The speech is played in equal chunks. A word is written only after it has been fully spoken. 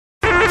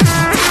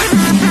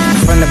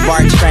the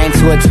BART train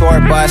to a tour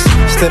bus.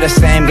 Still the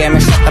same game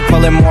except I'm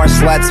pulling more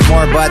sluts,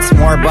 more butts,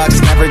 more bucks,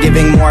 never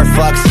giving more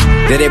fucks.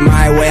 Did it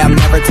my way, I'm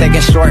never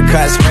taking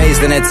shortcuts.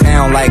 Raised in a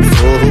town like,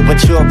 fool, who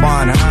put you up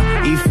on,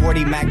 huh?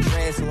 E40 Mac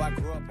Dre's who I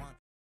grew up on.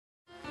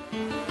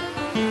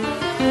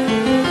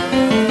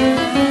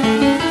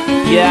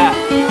 Yeah,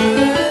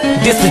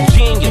 this a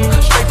genius,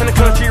 straight from the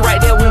country, right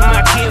there with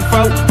my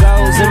kinfolk.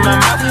 Goes in my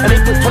mouth, and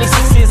they put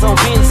 26s on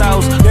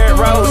benzos. Dirt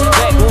roads,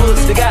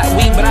 backwoods, they got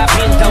weed, but I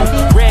been dope.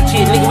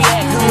 Ratchet, nigga, we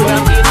act good, but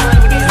I'm getting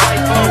money with these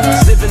white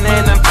folks. Sipping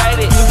and I'm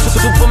faded,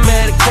 super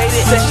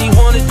medicated. Said she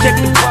wanna check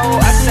the pole,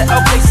 I said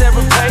okay,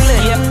 Sarah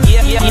Palin.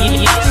 Yeah.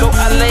 So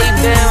I lay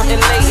down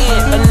and lay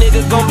in, a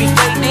nigga gon' be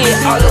faded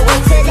all the way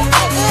to the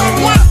end.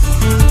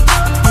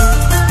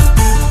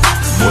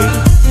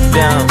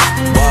 Down,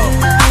 whoa.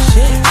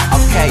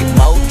 Okay,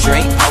 more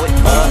drink, pull it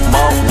up,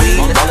 more weed,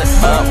 roll it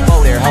up,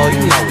 whoa there, ho, you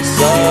know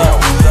what's up.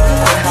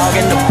 Quit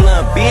hogging the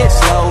blunt, bitch,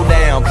 slow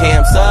down.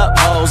 Cams up,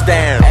 hoes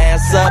down,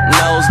 ass up,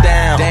 nose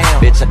down. Damn,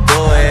 bitch, I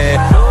do it.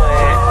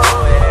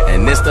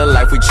 And it's the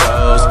life we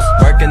chose.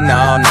 Working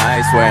all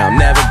night, swear I'm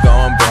never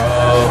going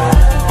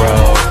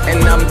broke.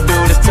 And I'ma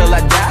do this till I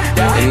die.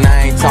 And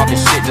I ain't talking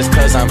shit just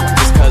cause I'm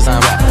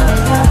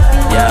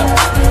yeah.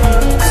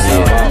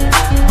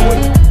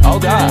 Oh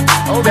God,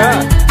 oh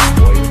God.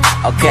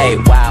 Okay,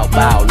 wow,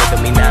 look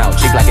at me now.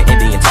 Cheap like an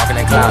Indian, talking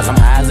in clouds. I'm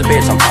high as a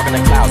bitch, I'm talking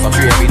in clouds. I'm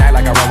free every night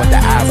like I run with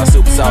the eyes. I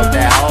super soak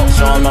that hoe,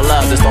 show 'em the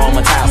love, just throw 'em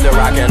a towel. Still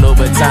rocking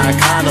Louboutin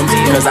condoms,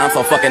 cause I'm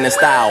so fucking in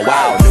style.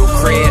 Wow, new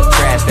crib,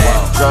 trash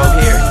that. Drove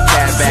here,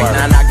 cash back,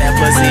 now I knock that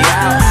pussy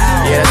out.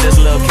 Yeah, that's just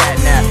a little cat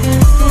nap.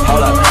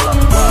 Hold up,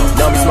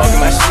 don't be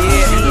smoking my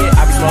shit,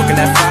 I be smoking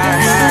that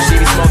fire. She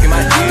be smoking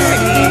my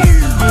dick,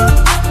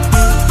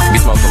 be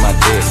smoking my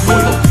dick, boy,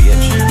 little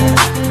bitch.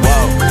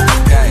 Whoa,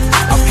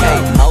 okay,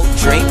 more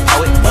drink,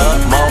 pull it up,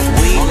 more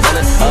weed, roll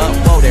it up,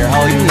 whoa there,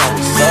 ho, you know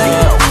what's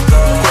up.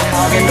 Quit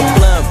hogging the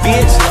blunt,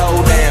 bitch, slow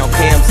down.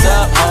 Cams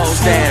up, hoes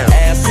down,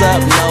 ass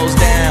up, nose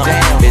down.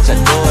 Bitch, I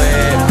do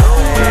it.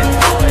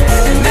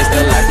 And this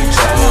the life we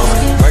chose.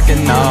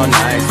 Working all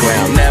night, swear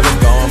I'm never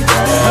going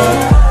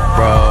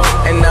broke.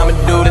 And I'ma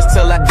do this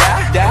till I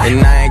die.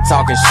 And I ain't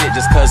talking shit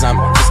just cause I'm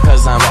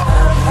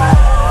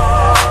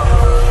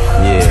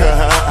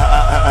yeah.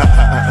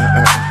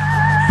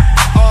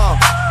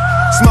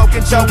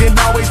 Smoking, joking,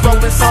 always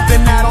rolling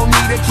something. I don't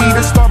need a key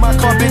to start my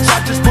car, bitch.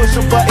 I just push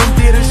a button,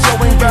 did a show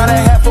and got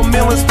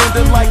 $500,000 spent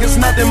it like it's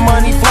nothing.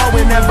 Money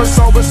flowing, never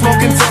sober,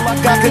 smoking till I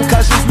got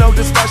concussions. No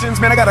discussions,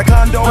 man. I got a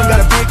condo and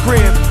got a big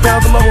crib. Down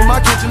below where my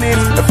kitchen is.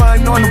 If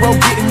I ain't on the road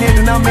getting in,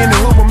 then I'm in the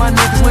hood where my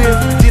niggas live.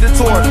 Did a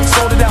tour,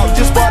 sold it out,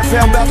 just bought a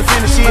pound, about to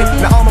finish it.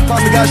 Now all my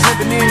pasta got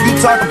shrimping in. You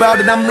talk about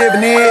it, I'm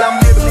living it.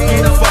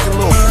 Fucking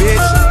little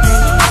bitch.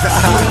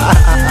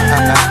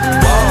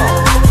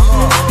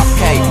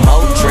 Okay,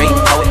 more drink,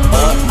 pull it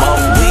up,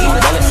 more weed,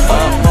 roll it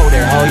up, whoa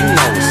there, ho, you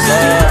know what's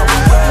up.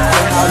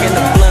 Quit hogging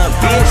the blunt,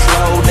 bitch,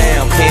 slow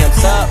down.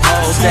 Cams up,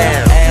 hoes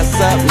down, ass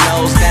up,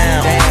 nose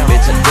down.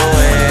 Bitch, I do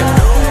it.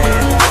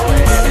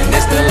 And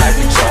it's the life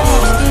we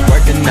chose.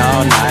 Working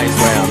all night,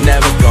 swear I'm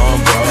never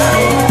going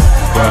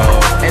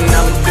broke. And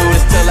I'ma do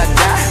this till I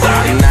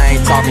die. And I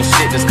ain't talking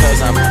shit just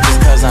cause I'm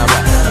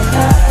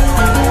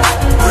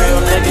Real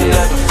nigga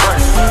never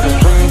front, cause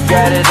when you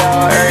got it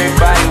all,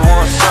 everybody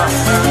wants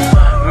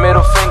something.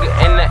 Middle finger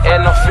in the air,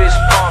 no fist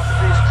pump.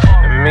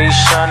 And me,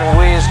 Sean and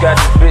Wiz got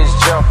this bitch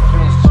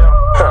jumping.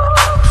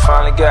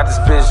 Finally got this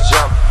bitch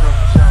jumping.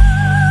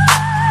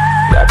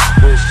 Got this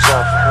bitch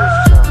jumping.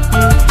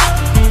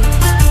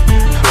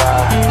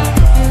 Fly.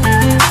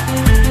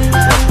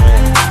 That's me.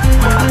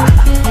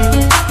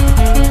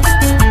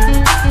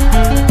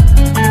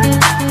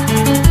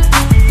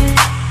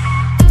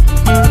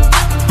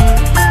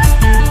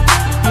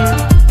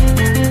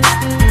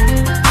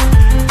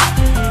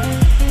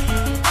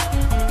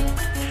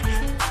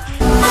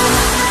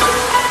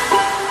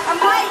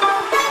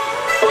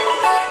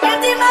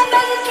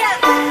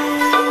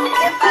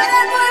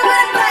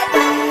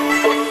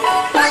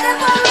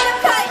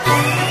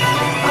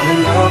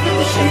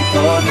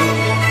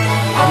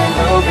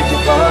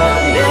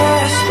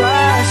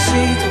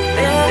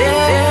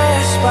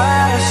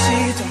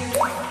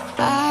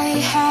 I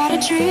had a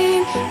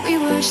dream, we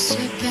were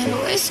sipping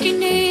whiskey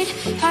neat,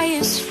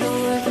 highest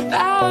floor of the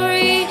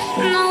Bowery,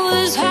 and I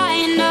was high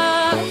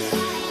enough.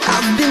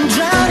 I've been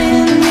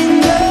drowning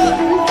in love,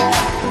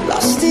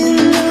 lost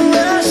in the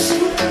rush,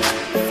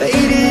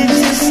 faded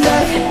to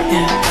stuff.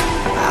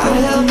 I'll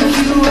help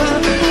you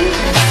up.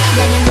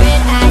 Running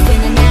red eyes in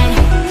the night,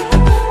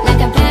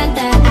 like a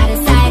panther out of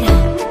sight.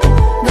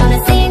 Gonna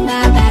sing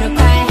my battle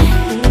cry,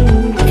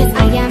 'cause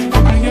I am the,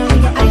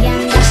 I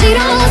am the. She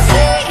don't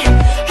see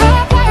her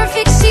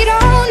perfect, she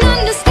don't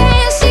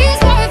understand. She's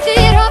worth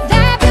it, all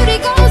that beauty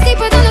goes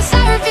deeper than the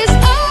surface.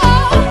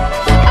 Oh,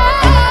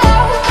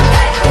 oh,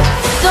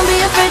 don't be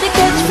afraid to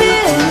catch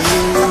fish.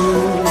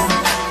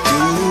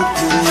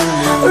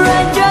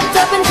 Ride your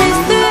top and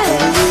taste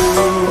this.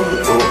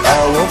 Oh, I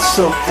want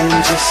something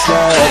just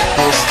like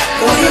this.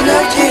 Oh, you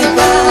got your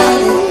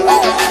body,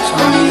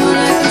 show me you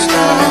like a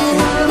star.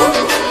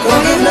 Go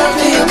get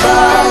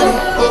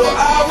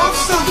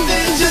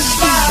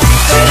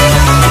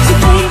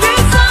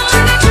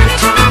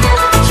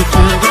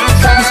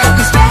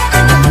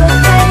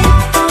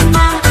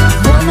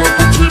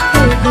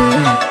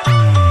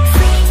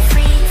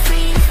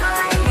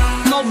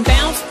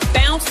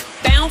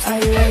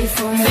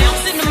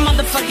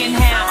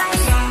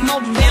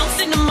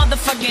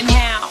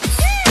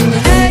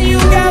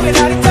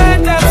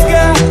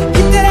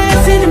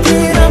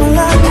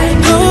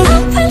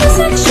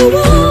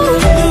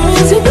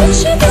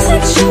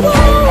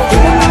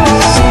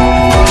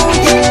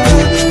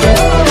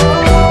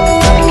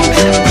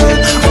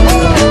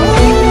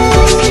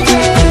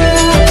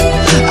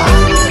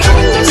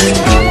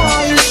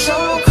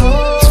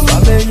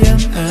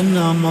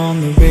I'm on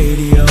the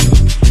radio.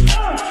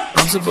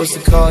 I'm supposed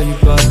to call you,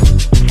 but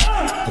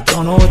I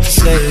don't know what to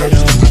say at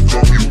all.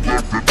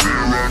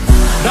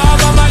 No,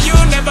 mama, you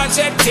never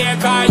shed tear,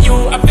 cause you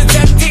have been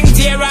set things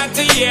year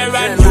after year.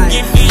 And you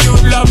give me you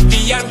love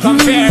beyond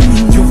compare.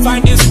 You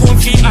find the school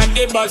fee and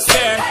the bus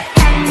fare.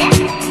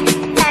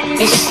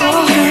 It so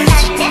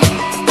hurts